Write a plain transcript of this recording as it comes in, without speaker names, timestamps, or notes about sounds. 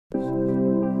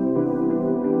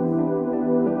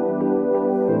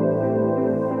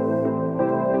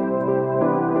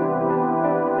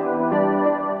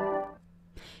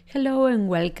Hello and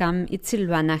welcome, it's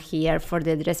Silvana here for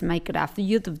the Dress My Craft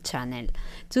YouTube channel.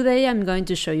 Today I'm going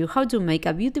to show you how to make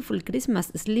a beautiful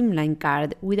Christmas slimline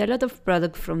card with a lot of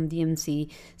product from DMC,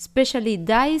 especially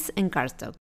dies and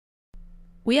cardstock.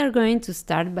 We are going to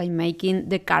start by making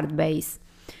the card base.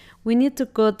 We need to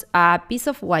cut a piece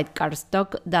of white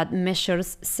cardstock that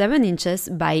measures 7 inches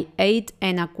by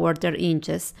 8¼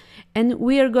 inches, and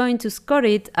we are going to score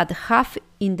it at half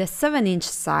in the 7-inch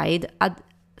side at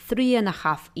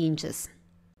 3½ inches.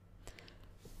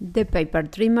 The paper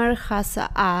trimmer has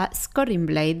a scoring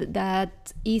blade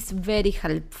that is very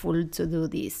helpful to do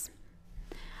this.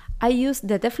 I use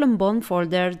the Teflon bond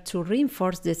folder to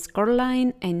reinforce the score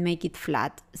line and make it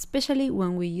flat, especially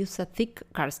when we use a thick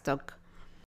cardstock.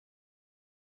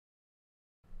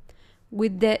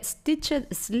 With the stitched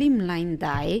slimline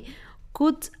die,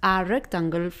 cut a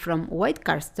rectangle from white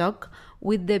cardstock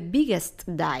with the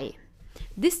biggest die.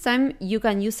 This time you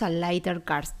can use a lighter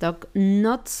cardstock,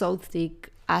 not so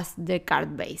thick as the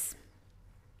card base.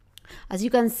 As you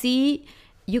can see,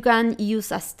 you can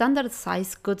use a standard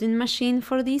size cutting machine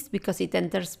for this because it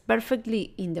enters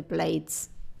perfectly in the plates.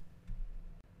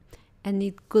 And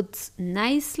it cuts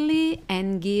nicely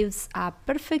and gives a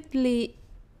perfectly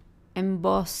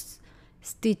embossed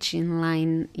stitching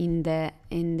line in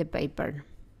the paper.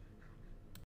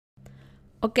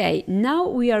 Okay, now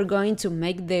we are going to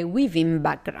make the weaving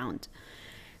background.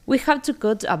 We have to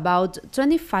cut about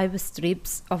 25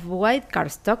 strips of white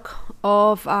cardstock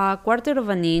of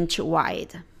 1/4 inch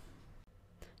wide.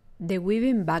 The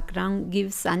weaving background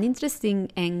gives an interesting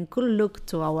and cool look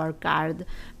to our card,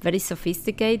 very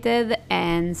sophisticated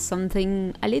and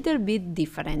something a little bit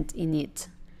different in it.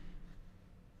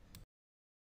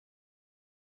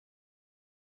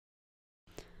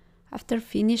 After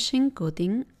finishing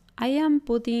cutting, I am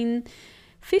putting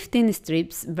 15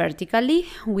 strips vertically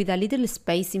with a little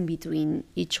space in between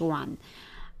each one.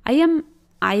 I am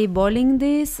eyeballing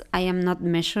this, I am not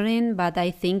measuring, but I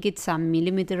think it's a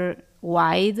millimeter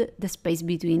wide, the space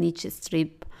between each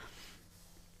strip.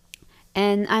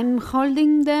 And I'm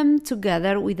holding them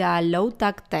together with a low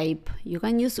tack tape. You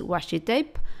can use washi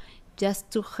tape just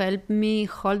to help me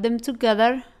hold them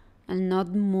together and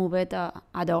not move it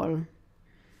at all.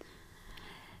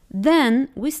 Then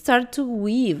we start to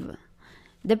weave.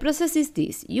 The process is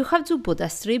this: you have to put a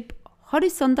strip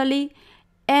horizontally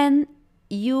and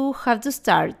you have to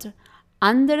start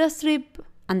under a strip,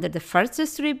 under the first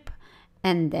strip,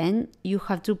 and then you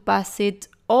have to pass it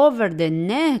over the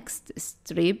next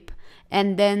strip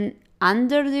and then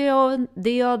under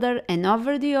the other and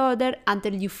over the other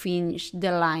until you finish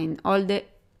the line, all the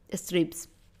strips.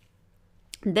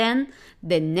 Then,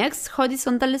 the next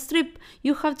horizontal strip,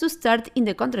 you have to start in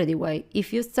the contrary way.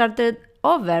 If you started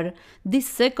over, this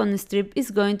second strip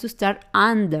is going to start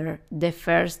under the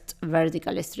first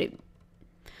vertical strip.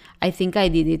 I think I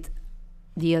did it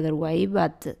the other way,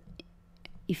 but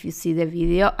if you see the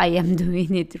video, I am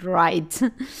doing it right.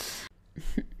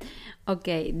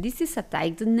 Okay, this is a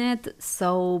tight knot,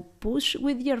 so push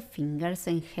with your fingers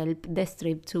and help the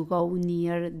strip to go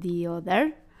near the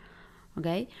other.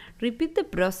 Okay, repeat the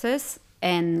process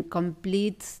and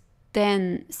complete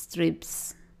 10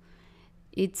 strips.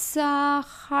 It's a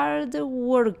hard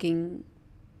working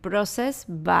process,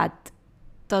 but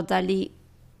totally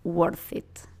worth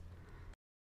it.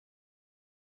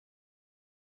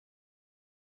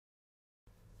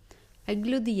 I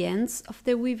glue the ends of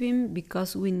the weaving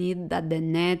because we need that the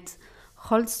net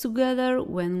holds together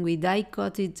when we die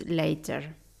cut it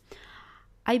later.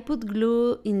 I put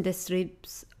glue in the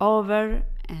strips over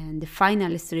and the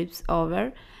final strips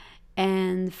over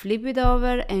and flip it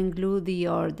over and glue the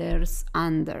others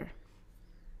under.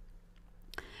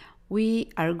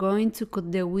 We are going to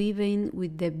cut the weaving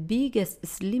with the biggest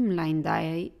slimline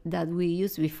die that we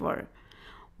used before.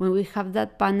 When we have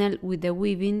that panel with the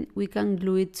weaving, we can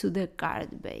glue it to the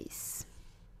card base.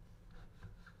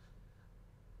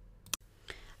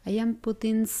 I am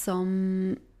putting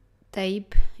some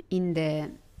tape in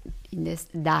this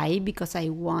die because I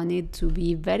want it to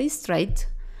be very straight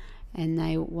and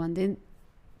I wanted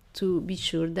to be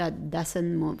sure that it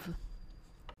doesn't move.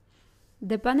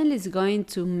 The panel is going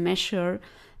to measure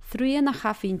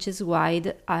 3½ inches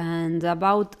wide and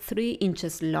about 3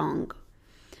 inches long.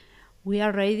 We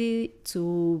are ready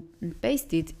to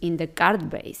paste it in the card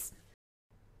base.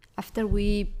 After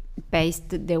we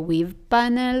paste the weave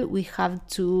panel, we have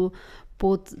to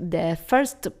put the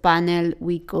first panel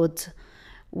we cut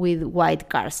with white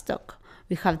cardstock.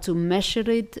 We have to measure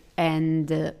it and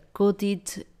cut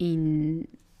it in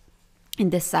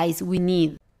the size we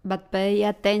need. But pay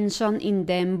attention in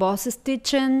the emboss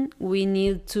stitching. We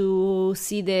need to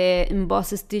see the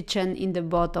emboss stitching in the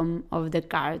bottom of the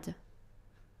card.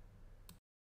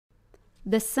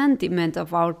 The sentiment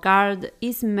of our card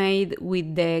is made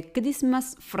with the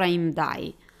Christmas frame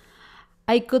die.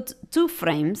 I cut 2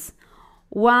 frames,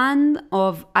 one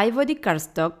of ivory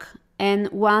cardstock and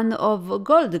one of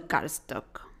gold cardstock.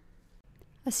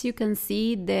 As you can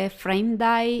see, the frame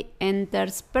die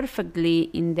enters perfectly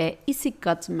in the Easy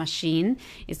Cut machine.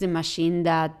 It's the machine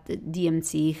that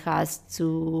DMC has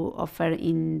to offer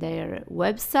in their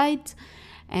website.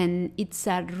 And it's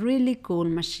a really cool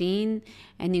machine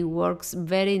and it works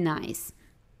very nice.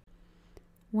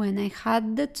 When I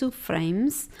had the 2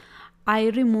 frames, I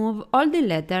removed all the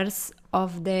letters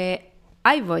of the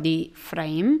ivory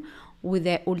frame with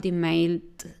the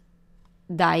Ultimate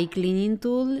die cleaning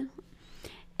tool,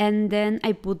 and then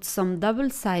I put some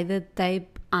double-sided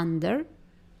tape under,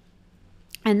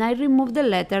 and I removed the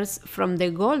letters from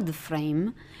the gold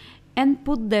frame and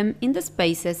put them in the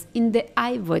spaces in the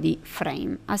ivory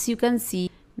frame, as you can see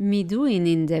me doing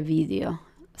in the video.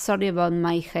 Sorry about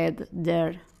my head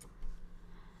there,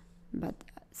 but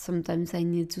sometimes I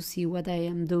need to see what I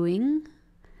am doing.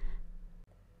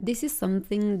 This is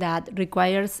something that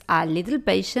requires a little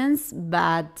patience,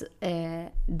 but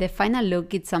the final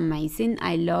look is amazing.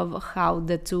 I love how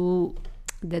the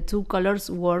two colors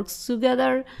works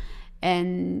together,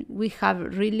 and we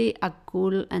have really a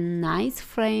cool and nice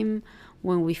frame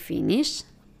when we finish.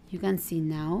 You can see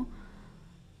now.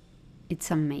 It's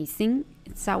amazing.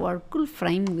 It's our cool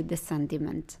frame with the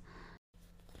sentiment.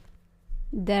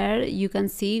 There you can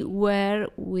see where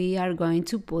we are going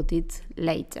to put it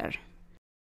later.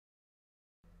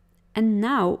 And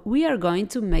now we are going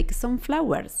to make some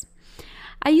flowers.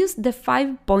 I used the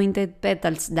 5 pointed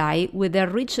petals die with a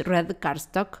rich red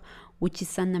cardstock, which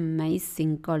is an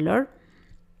amazing color,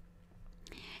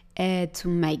 to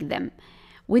make them.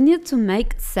 We need to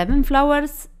make 7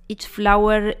 flowers. Each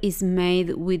flower is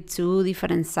made with 2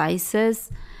 different sizes,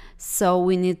 so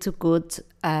we need to cut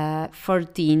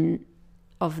 14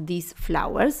 of these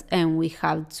flowers, and we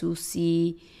have to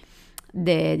see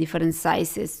the different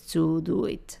sizes to do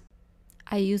it.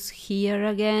 I use here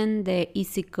again the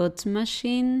Easy Cut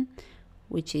machine,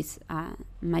 which is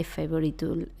my favorite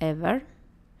tool ever.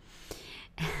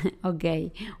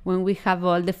 Okay, when we have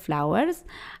all the flowers,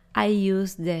 I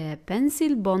use the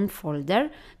pencil bond folder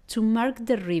to mark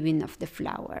the ribbon of the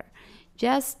flower,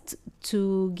 just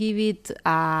to give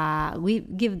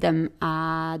them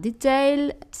a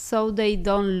detail so they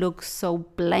don't look so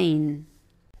plain.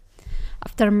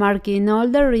 After marking all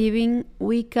the ribbon,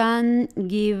 we can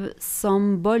give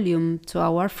some volume to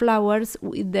our flowers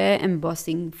with the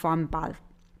embossing foam pad.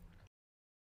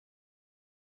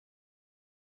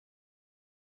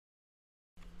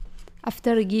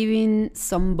 After giving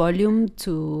some volume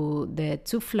to the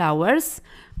 2 flowers,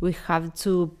 we have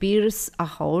to pierce a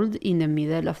hole in the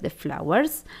middle of the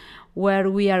flowers where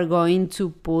we are going to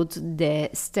put the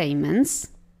stamens.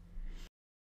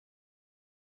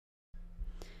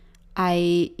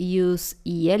 I use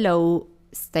yellow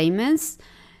stamens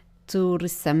to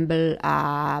resemble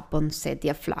a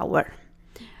poinsettia flower.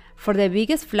 For the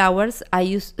biggest flowers, I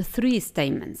use 3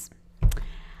 stamens.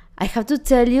 I have to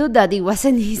tell you that it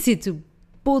wasn't easy to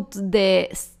put the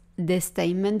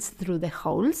stamens through the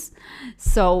holes,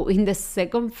 so in the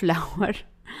second flower,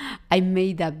 I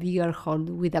made a bigger hole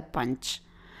with a punch.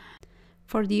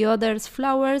 For the other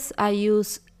flowers, I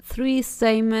use 3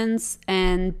 stamens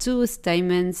and 2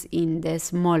 stamens in the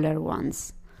smaller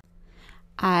ones.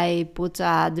 I put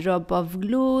a drop of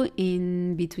glue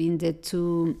in between the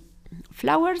 2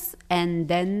 flowers, and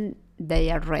then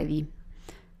they are ready.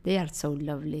 They are so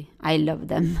lovely. I love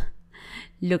them.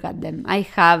 Look at them. I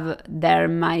have there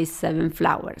my 7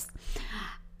 flowers.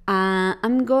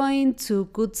 I'm going to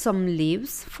cut some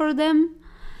leaves for them.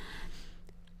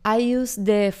 I use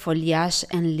the Foliage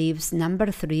and Leaves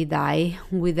number 3 die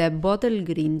with a bottle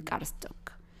green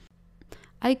cardstock.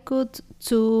 I cut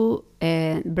 2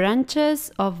 branches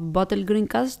of bottle green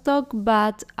cardstock,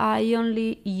 but I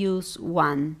only use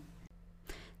 1.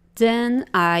 Then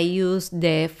I use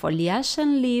the Foliage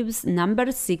and Leaves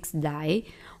number 6 die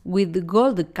with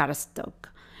gold cardstock.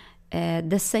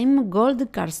 The same gold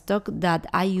cardstock that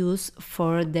I use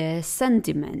for the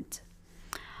sentiment.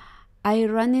 I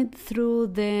ran it through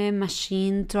the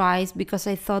machine twice because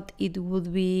I thought it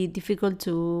would be difficult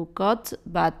to cut,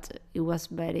 but it was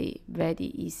very, very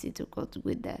easy to cut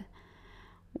with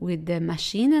the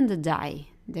machine and the die.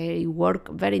 They work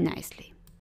very nicely.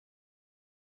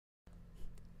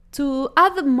 To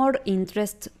add more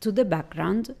interest to the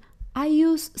background, I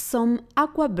use some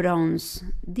aqua bronze.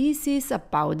 This is a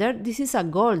powder, this is a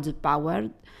gold powder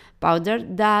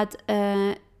that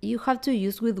you have to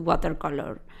use with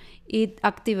watercolor. It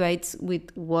activates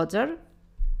with water.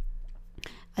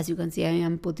 As you can see, I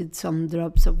am putting some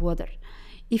drops of water.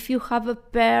 If you have a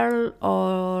pearl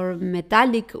or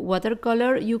metallic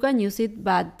watercolor, you can use it,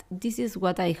 but this is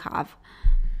what I have.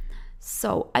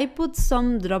 So I put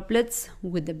some droplets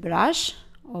with the brush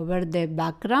over the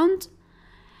background,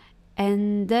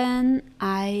 and then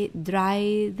I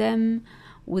dry them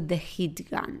with the heat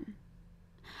gun.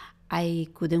 I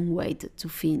couldn't wait to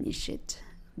finish it.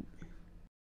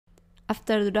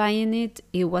 After drying it,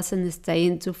 it wasn't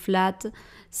staying too flat,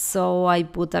 so I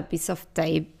put a piece of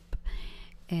tape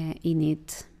in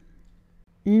it.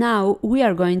 Now we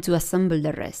are going to assemble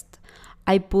the rest.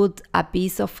 I put a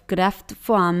piece of craft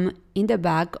foam in the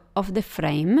back of the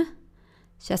frame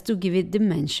just to give it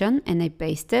dimension, and I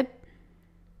paste it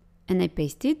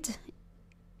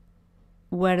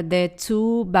where the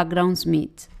two backgrounds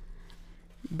meet.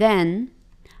 Then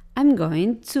I'm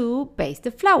going to paste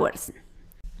the flowers.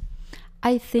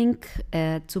 I think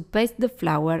to paste the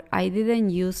flower, I didn't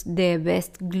use the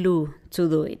best glue to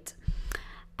do it.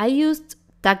 I used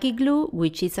tacky glue,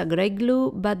 which is a great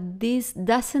glue, but this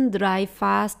doesn't dry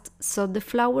fast, so the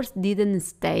flowers didn't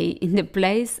stay in the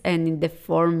place and in the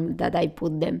form that I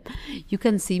put them. You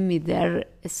can see me there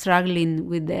struggling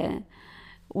with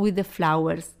the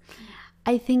flowers.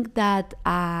 I think that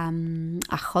a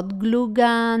hot glue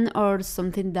gun or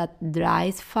something that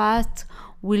dries fast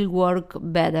will work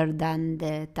better than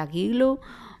the tacky glue,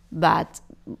 but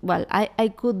well,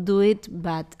 I could do it,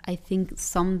 but I think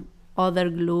some other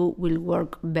glue will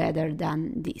work better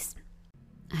than this.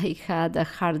 I had a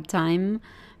hard time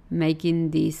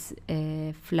making these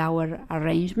flower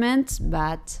arrangements,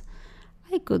 but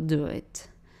I could do it.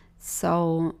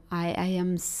 So I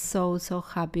am so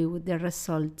happy with the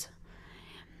result.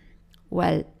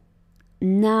 Well,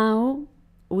 now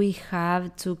we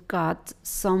have to cut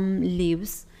some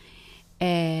leaves,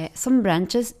 some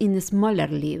branches in smaller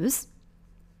leaves.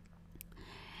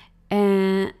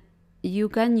 You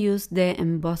can use the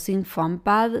embossing foam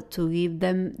pad to give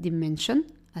them dimension,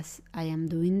 as I am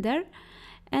doing there.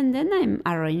 And then I'm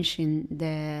arranging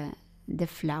the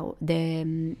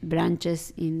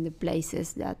branches in the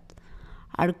places that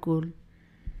are cool.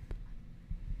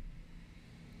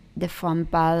 The foam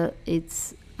pad,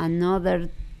 it's another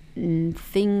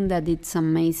thing that it's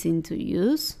amazing to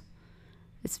use.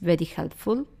 It's very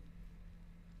helpful.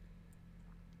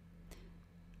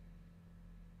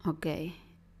 Okay.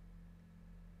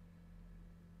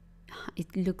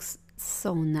 It looks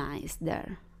so nice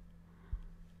there.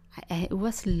 I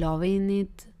was loving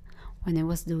it when I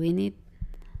was doing it.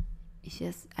 It's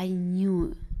just, I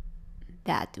knew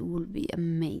that would be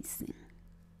amazing.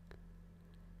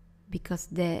 Because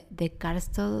the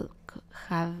cardstock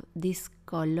have these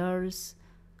colors,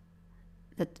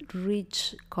 that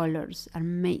rich colors,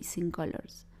 amazing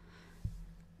colors.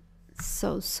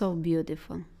 So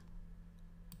beautiful.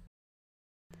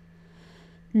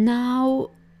 Now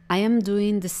I am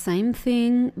doing the same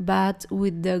thing, but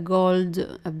with the gold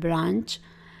branch.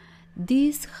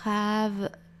 This has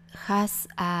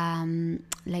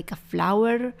like a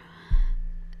flower,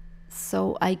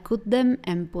 so I cut them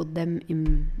and put them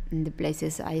in the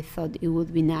places I thought it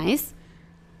would be nice,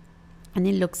 and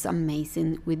it looks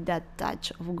amazing with that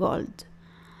touch of gold.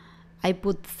 I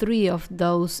put 3 of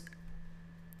those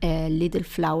little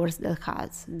flowers that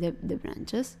has the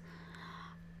branches.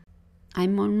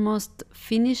 I'm almost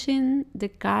finishing the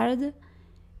card.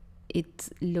 It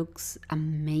looks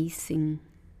amazing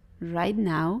right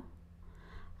now.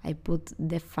 I put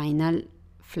the final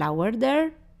flower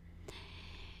there,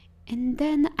 and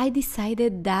then I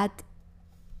decided that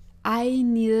I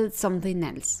needed something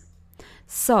else.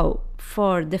 So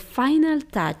for the final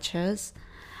touches,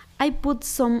 I put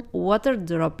some water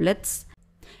droplets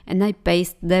and I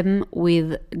paste them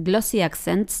with glossy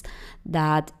accents.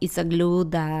 That is a glue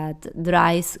that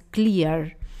dries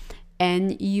clear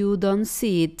and you don't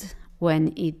see it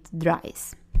when it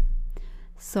dries.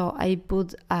 So I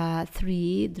put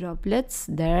 3 droplets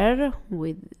there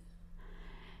with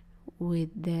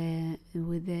the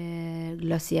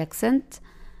glossy accent,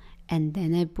 and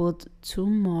then I put 2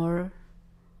 more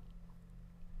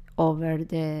over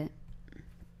the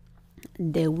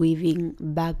weaving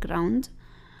background,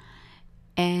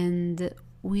 and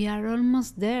we are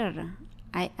almost there.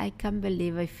 I can't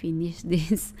believe I finished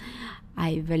this.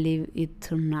 I believe it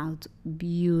turned out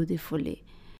beautifully.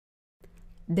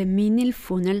 The mini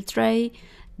funnel tray,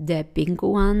 the pink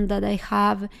one that I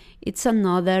have, it's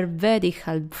another very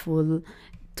helpful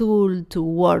tool to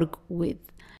work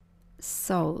with.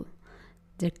 So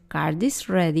the card is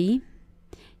ready.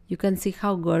 You can see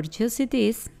how gorgeous it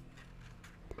is.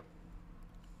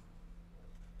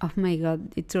 Oh my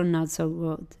god, it turned out so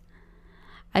good.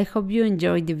 I hope you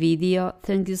enjoyed the video.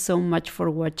 Thank you so much for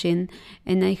watching,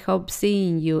 and I hope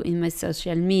seeing you in my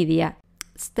social media.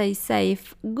 Stay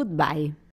safe. Goodbye.